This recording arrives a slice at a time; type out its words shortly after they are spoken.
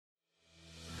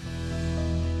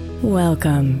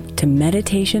Welcome to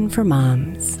Meditation for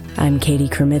Moms. I'm Katie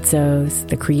Kremitzos,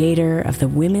 the creator of the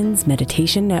Women's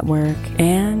Meditation Network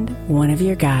and one of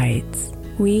your guides.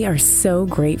 We are so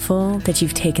grateful that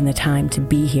you've taken the time to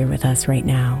be here with us right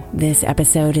now. This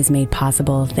episode is made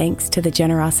possible thanks to the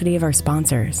generosity of our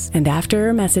sponsors. And after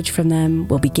a message from them,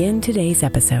 we'll begin today's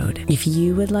episode. If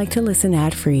you would like to listen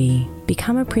ad-free,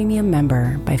 become a premium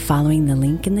member by following the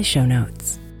link in the show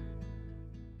notes.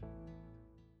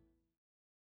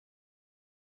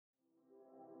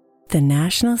 The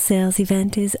national sales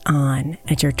event is on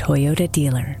at your Toyota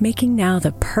dealer, making now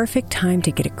the perfect time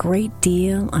to get a great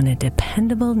deal on a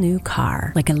dependable new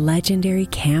car, like a legendary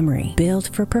Camry, built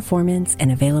for performance and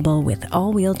available with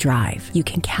all-wheel drive. You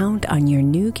can count on your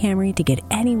new Camry to get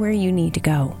anywhere you need to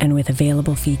go. And with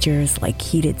available features like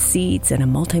heated seats and a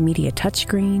multimedia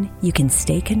touchscreen, you can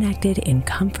stay connected in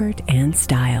comfort and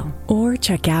style. Or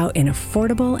check out an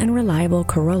affordable and reliable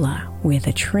Corolla with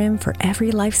a trim for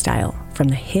every lifestyle, from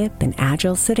the hip and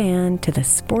agile sedan to the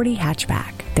sporty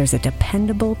hatchback. There's a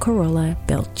dependable Corolla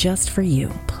built just for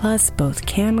you. Plus, both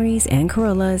Camrys and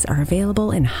Corollas are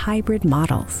available in hybrid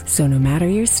models, so no matter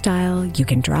your style, you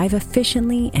can drive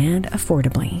efficiently and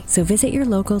affordably. So visit your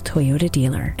local Toyota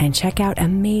dealer and check out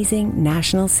amazing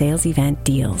national sales event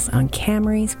deals on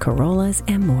Camrys, Corollas,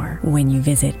 and more when you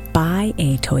visit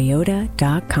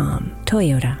buyatoyota.com.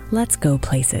 Toyota, let's go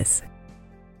places.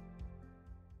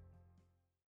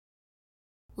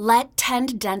 Let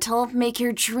Tend Dental make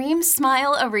your dream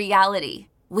smile a reality.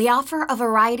 We offer a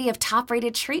variety of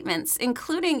top-rated treatments,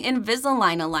 including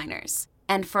Invisalign aligners.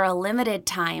 And for a limited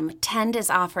time, Tend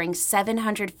is offering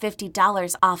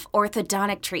 $750 off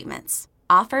orthodontic treatments.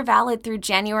 Offer valid through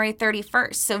January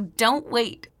 31st, so don't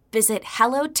wait. Visit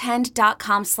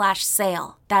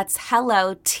hellotend.com/sale. That's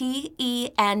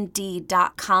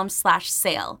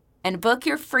hellotend.com/sale. And book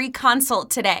your free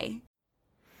consult today.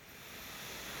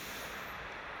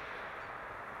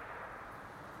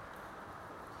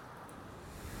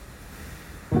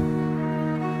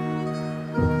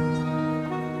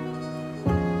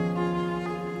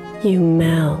 You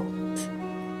melt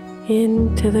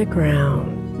into the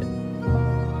ground.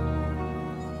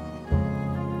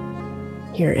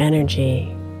 Your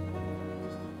energy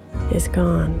is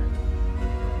gone.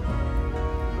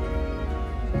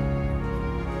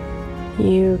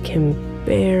 You can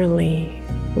barely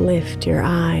lift your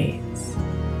eyes.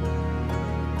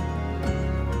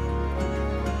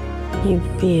 You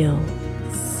feel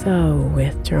so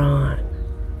withdrawn.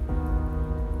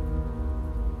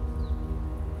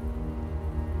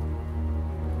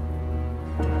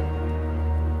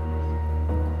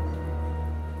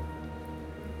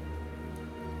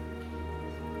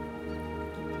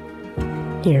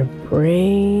 Your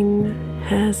brain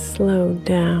has slowed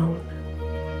down,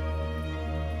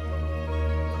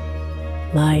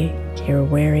 like you're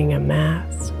wearing a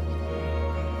mask.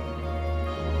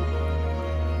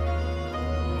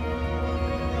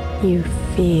 You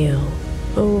feel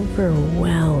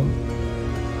overwhelmed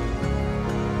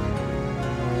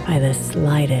by the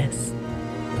slightest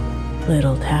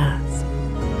little task.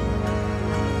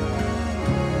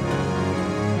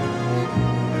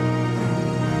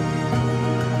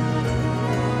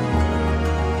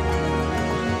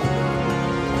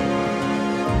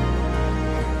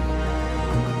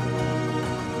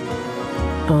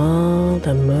 All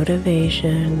the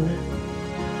motivation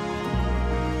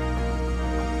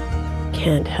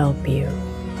can't help you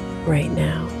right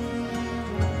now.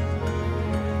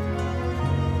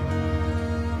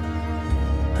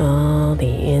 All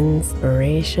the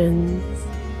inspirations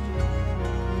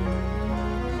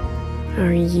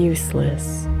are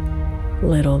useless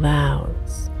little vows.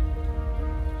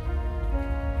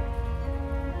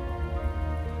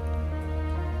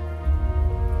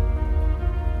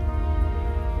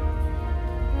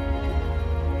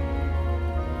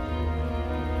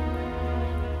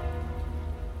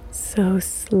 So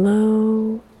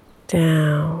slow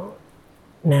down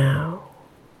now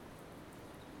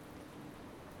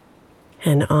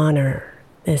and honor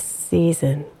this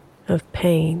season of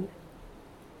pain.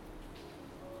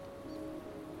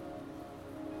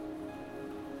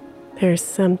 There's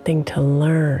something to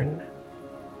learn,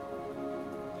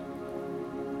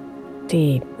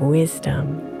 deep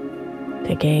wisdom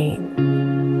to gain.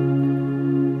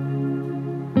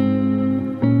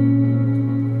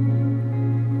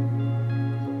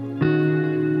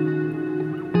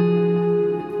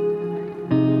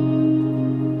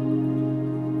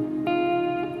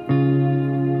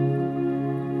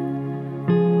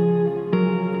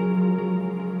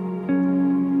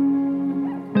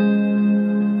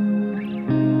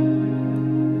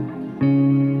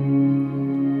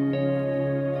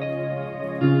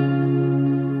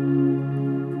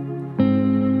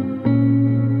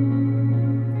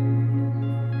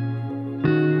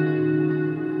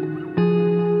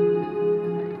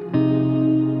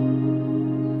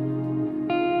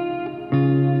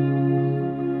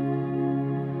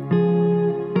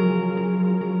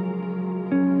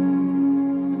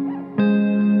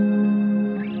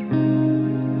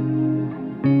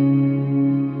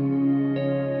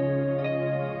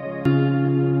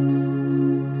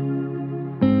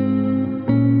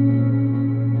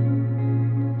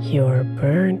 You're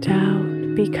burnt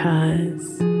out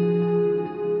because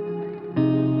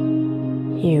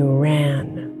you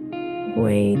ran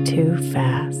way too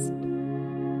fast.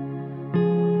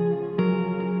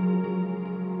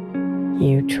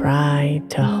 You tried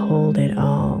to hold it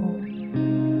all.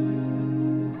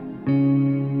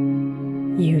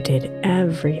 You did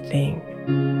everything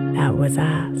that was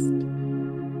asked.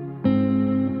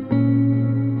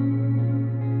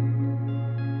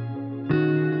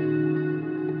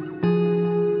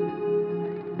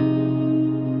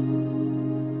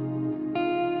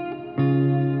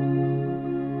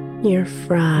 You're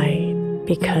fried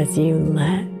because you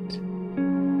let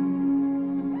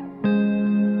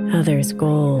others'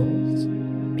 goals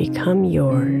become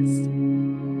yours.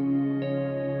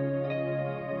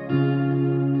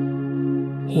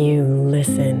 You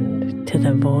listened to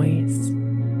the voice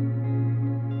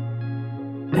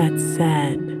that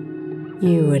said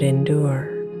you would endure.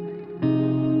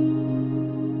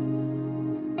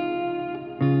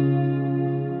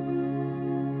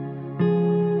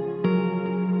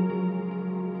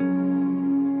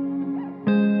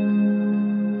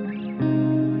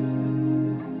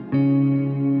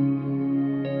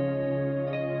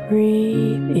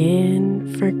 Breathe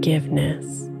in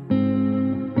forgiveness.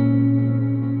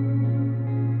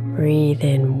 Breathe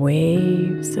in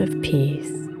waves of peace.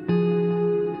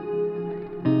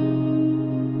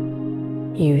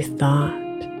 You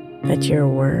thought that your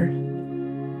worth,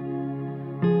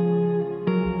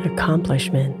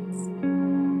 accomplishments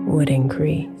would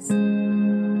increase.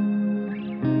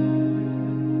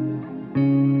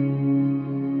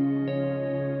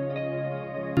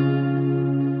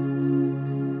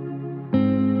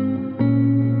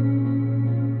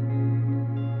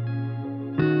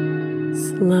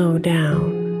 Slow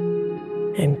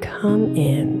down and come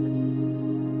in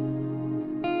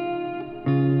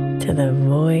to the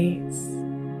voice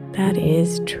that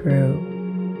is true,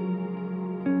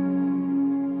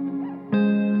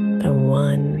 the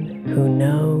one who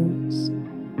knows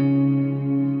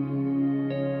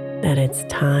that it's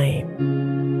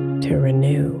time to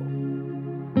renew.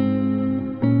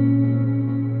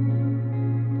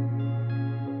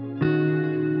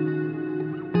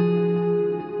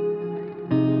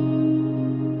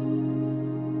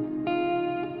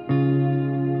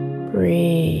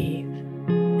 Breathe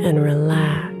and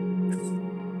relax.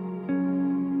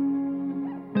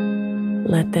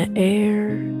 Let the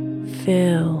air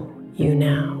fill you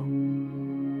now.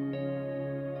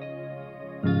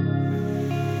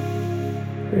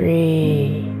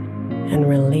 Breathe and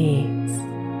release.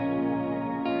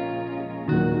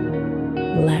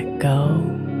 Let go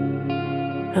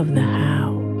of the how.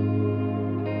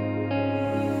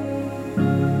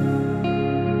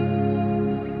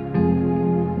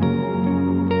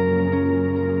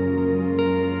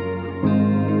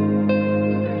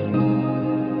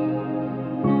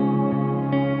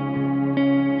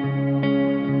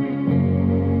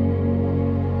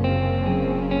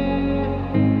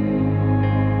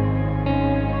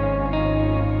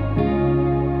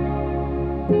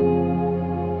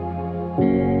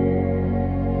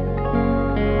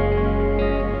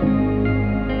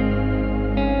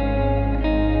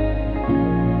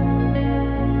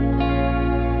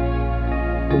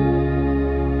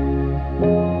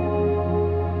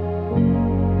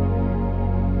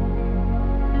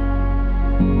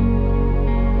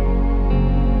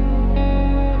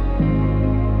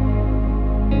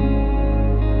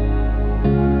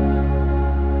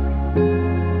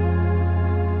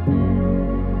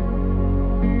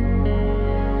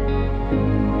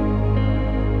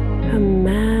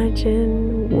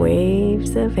 Imagine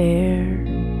waves of air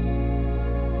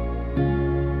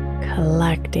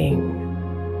collecting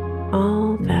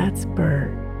all that's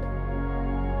burnt.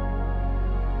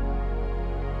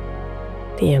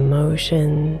 The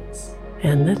emotions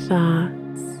and the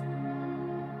thoughts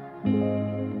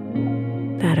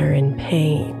that are in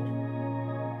pain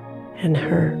and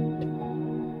hurt.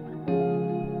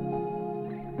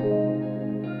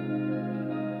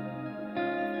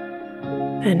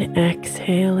 Then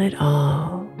exhale it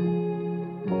all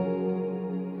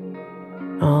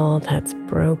that's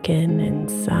broken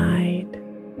inside.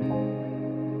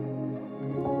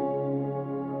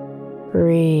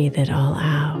 Breathe it all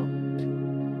out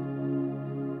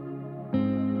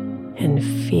and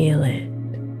feel it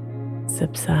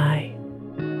subside.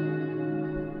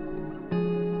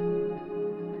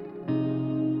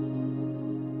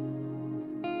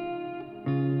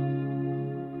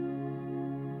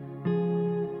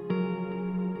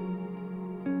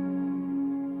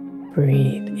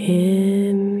 Breathe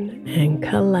in and and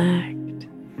collect.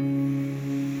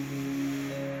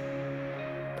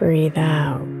 Breathe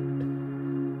out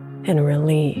and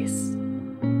release.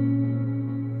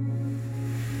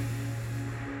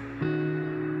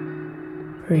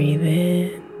 Breathe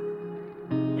in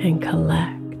and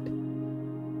collect.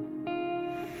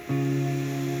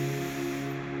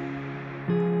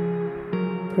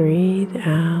 Breathe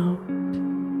out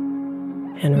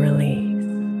and release.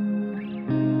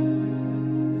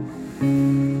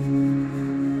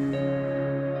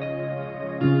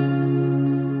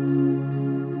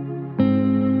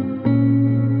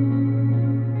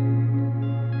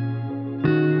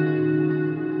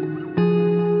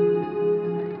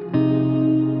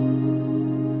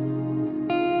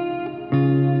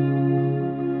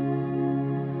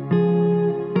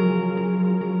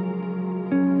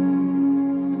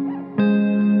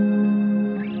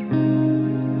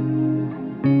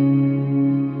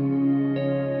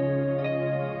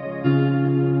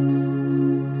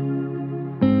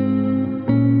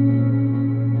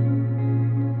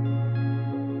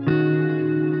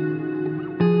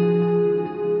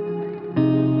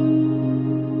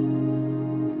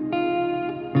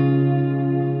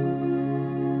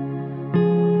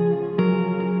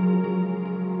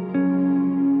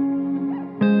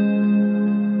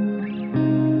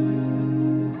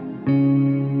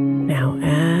 Now,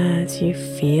 as you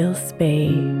feel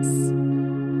space,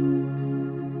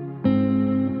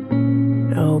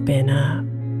 open up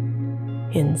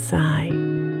inside.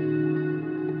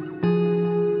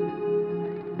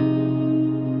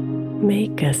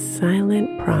 Make a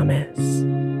silent promise.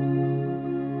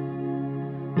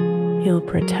 You'll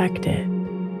protect it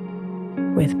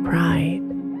with pride.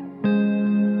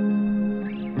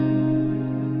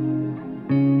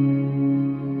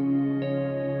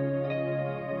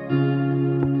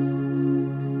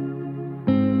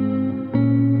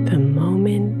 The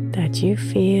moment that you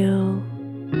feel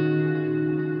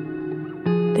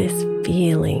this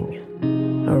feeling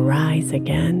arise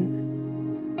again,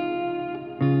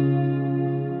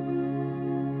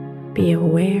 be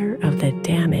aware of the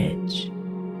damage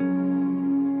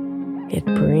it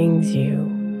brings you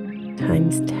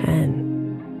times 10.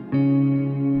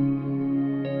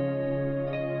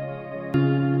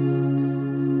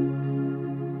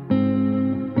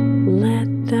 Let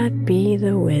that be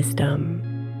the wisdom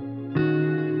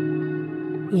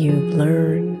you've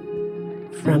learned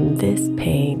from this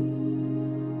pain.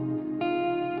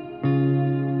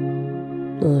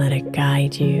 Let it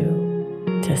guide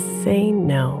you to say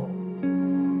no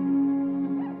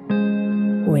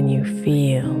when you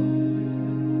feel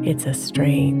it's a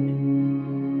strain.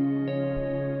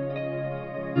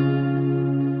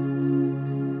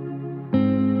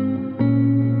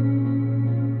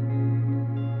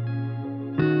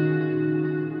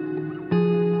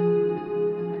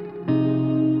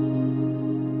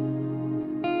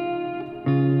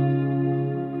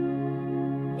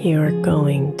 You're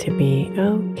going to be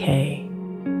okay.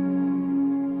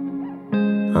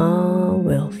 All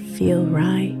will feel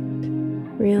right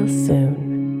real soon.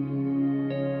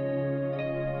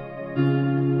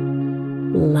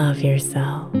 Love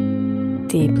yourself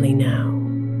deeply now,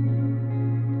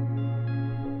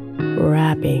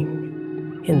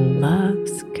 wrapping in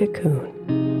love's cocoon.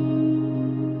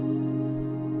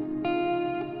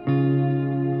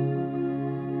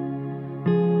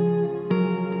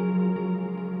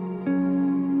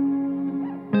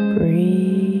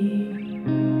 Breathe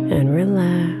and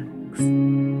relax.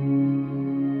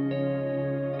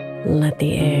 Let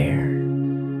the air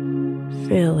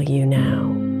fill you now.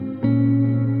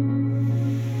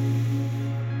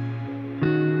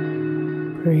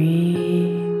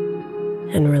 Breathe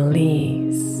and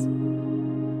release.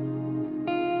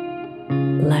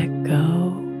 Let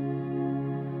go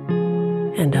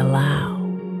and allow.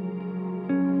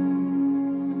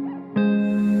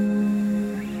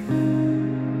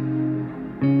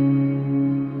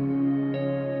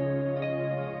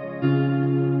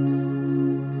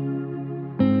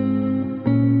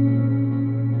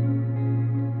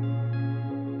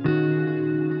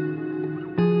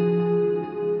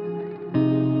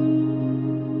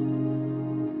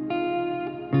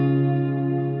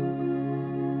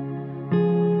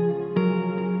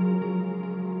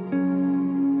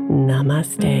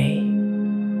 Namaste,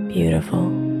 beautiful.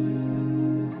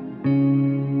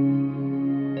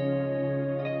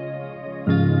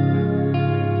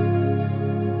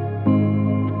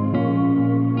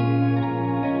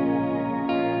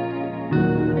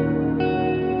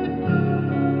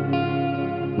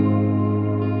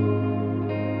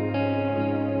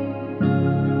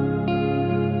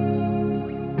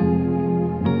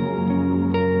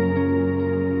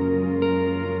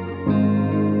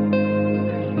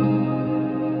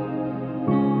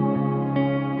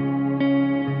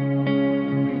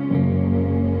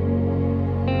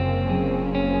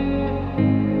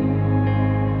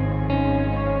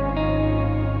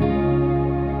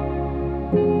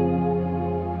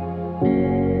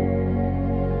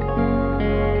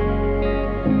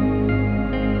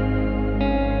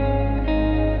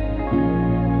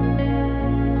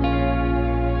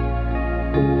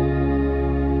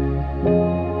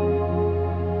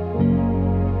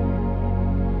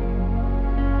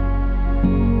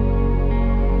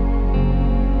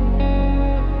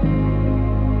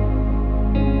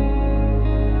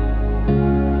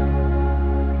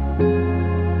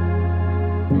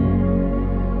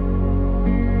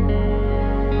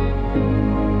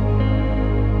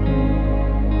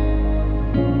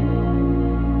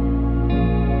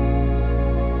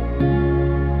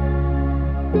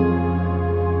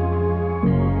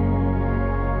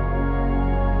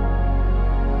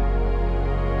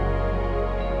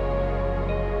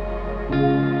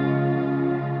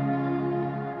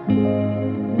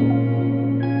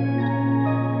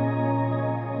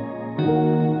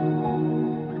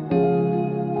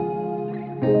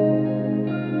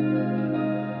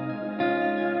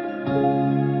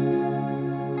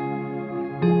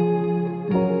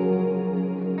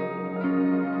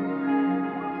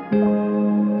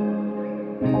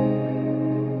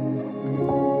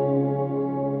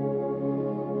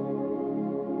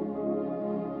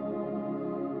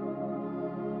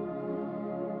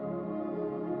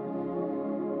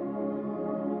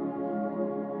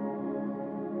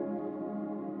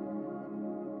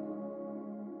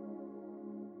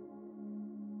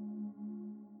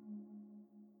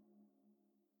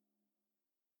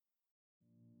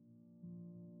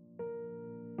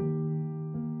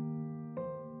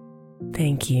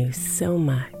 Thank you so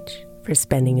much for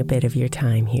spending a bit of your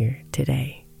time here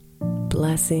today.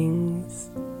 Blessings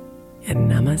and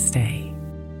namaste.